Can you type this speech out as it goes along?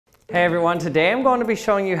Hey everyone, today I'm going to be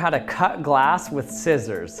showing you how to cut glass with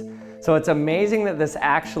scissors. So it's amazing that this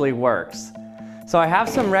actually works. So I have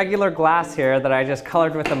some regular glass here that I just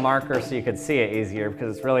colored with a marker so you could see it easier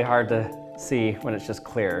because it's really hard to see when it's just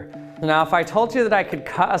clear. Now if I told you that I could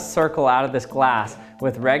cut a circle out of this glass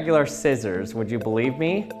with regular scissors, would you believe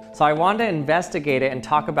me? So I wanted to investigate it and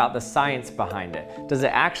talk about the science behind it. Does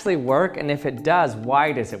it actually work? And if it does,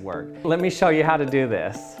 why does it work? Let me show you how to do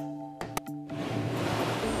this.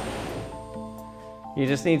 You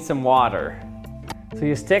just need some water. So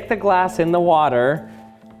you stick the glass in the water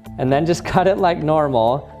and then just cut it like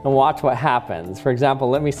normal and watch what happens. For example,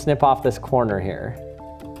 let me snip off this corner here.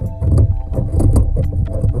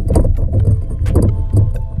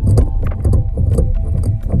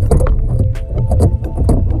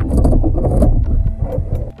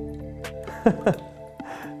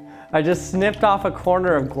 I just snipped off a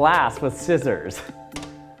corner of glass with scissors.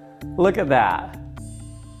 Look at that.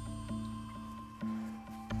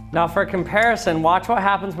 Now for comparison, watch what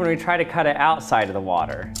happens when we try to cut it outside of the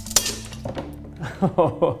water.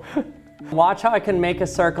 Watch how I can make a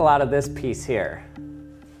circle out of this piece here.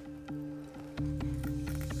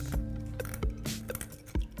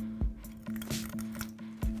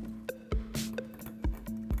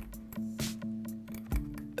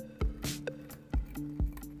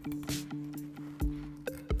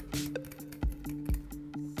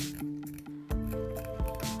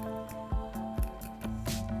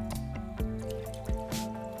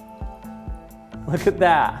 Look at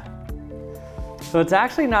that. So it's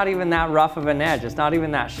actually not even that rough of an edge. It's not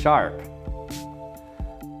even that sharp.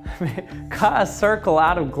 Cut a circle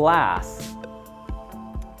out of glass.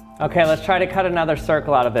 Okay, let's try to cut another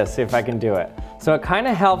circle out of this, see if I can do it. So it kind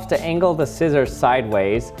of helps to angle the scissors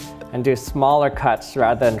sideways and do smaller cuts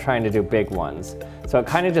rather than trying to do big ones. So it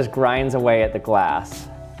kind of just grinds away at the glass.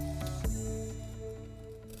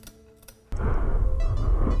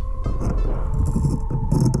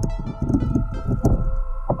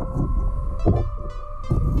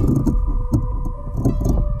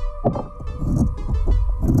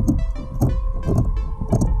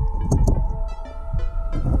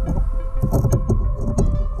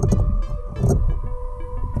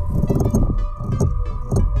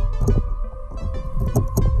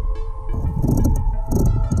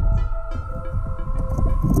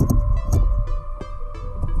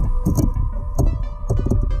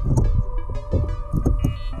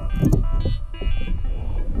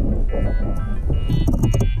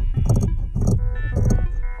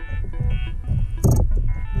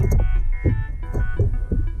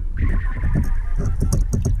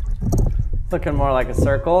 Looking more like a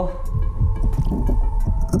circle.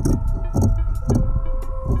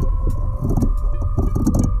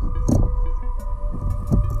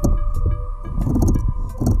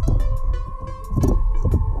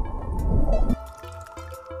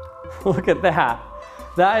 Look at that.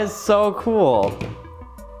 That is so cool.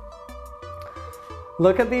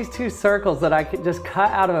 Look at these two circles that I could just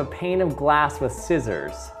cut out of a pane of glass with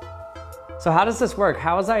scissors. So how does this work?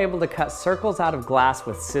 How was I able to cut circles out of glass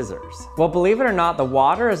with scissors? Well, believe it or not, the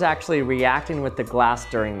water is actually reacting with the glass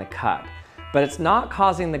during the cut, but it's not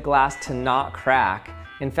causing the glass to not crack.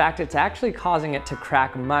 In fact, it's actually causing it to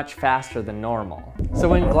crack much faster than normal. So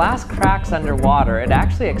when glass cracks underwater, it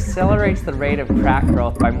actually accelerates the rate of crack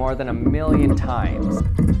growth by more than 1,000,000 times.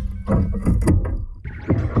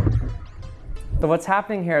 So what's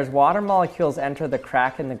happening here is water molecules enter the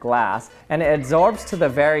crack in the glass and it absorbs to the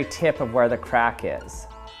very tip of where the crack is.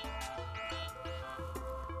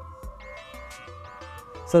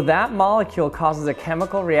 So that molecule causes a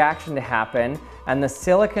chemical reaction to happen and the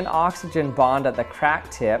silicon-oxygen bond at the crack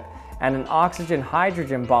tip and an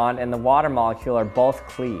oxygen-hydrogen bond in the water molecule are both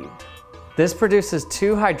cleaved. This produces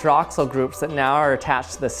two hydroxyl groups that now are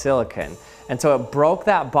attached to the silicon. And so it broke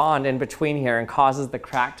that bond in between here and causes the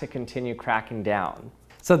crack to continue cracking down.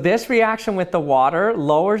 So this reaction with the water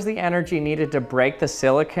lowers the energy needed to break the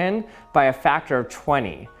silicon by a factor of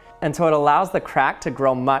 20. And so it allows the crack to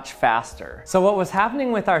grow much faster. So what was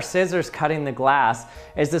happening with our scissors cutting the glass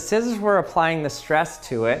is the scissors were applying the stress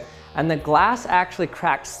to it and the glass actually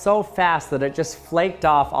cracked so fast that it just flaked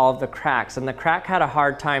off all of the cracks and the crack had a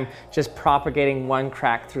hard time just propagating one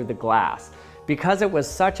crack through the glass. Because it was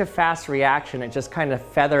such a fast reaction, it just kind of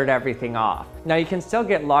feathered everything off. Now you can still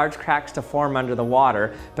get large cracks to form under the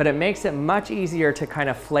water, but it makes it much easier to kind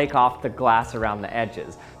of flake off the glass around the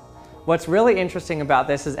edges. What's really interesting about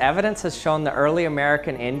this is evidence has shown the early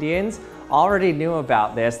American Indians already knew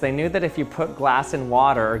about this. They knew that if you put glass in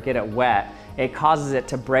water or get it wet, it causes it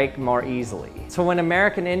to break more easily. So when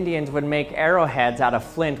American Indians would make arrowheads out of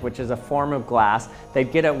flint, which is a form of glass,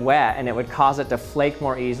 they'd get it wet and it would cause it to flake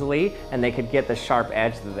more easily, and they could get the sharp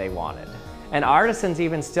edge that they wanted. And artisans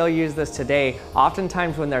even still use this today.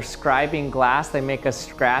 Oftentimes when they're scribing glass, they make a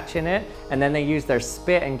scratch in it, and then they use their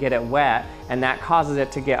spit and get it wet, and that causes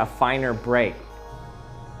it to get a finer break.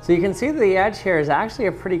 So you can see the edge here is actually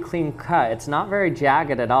a pretty clean cut. It's not very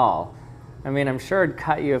jagged at all. I mean, I'm sure it'd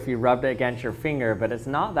cut you if you rubbed it against your finger, but it's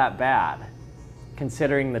not that bad,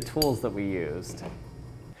 considering the tools that we used.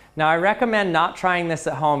 Now, I recommend not trying this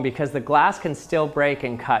at home because the glass can still break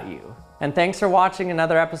and cut you. And thanks for watching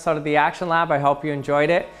another episode of the Action Lab. I hope you enjoyed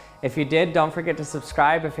it. If you did, don't forget to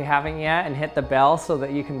subscribe if you haven't yet, and hit the bell so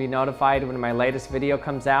that you can be notified when my latest video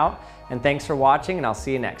comes out. And thanks for watching, and I'll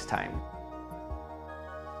see you next time.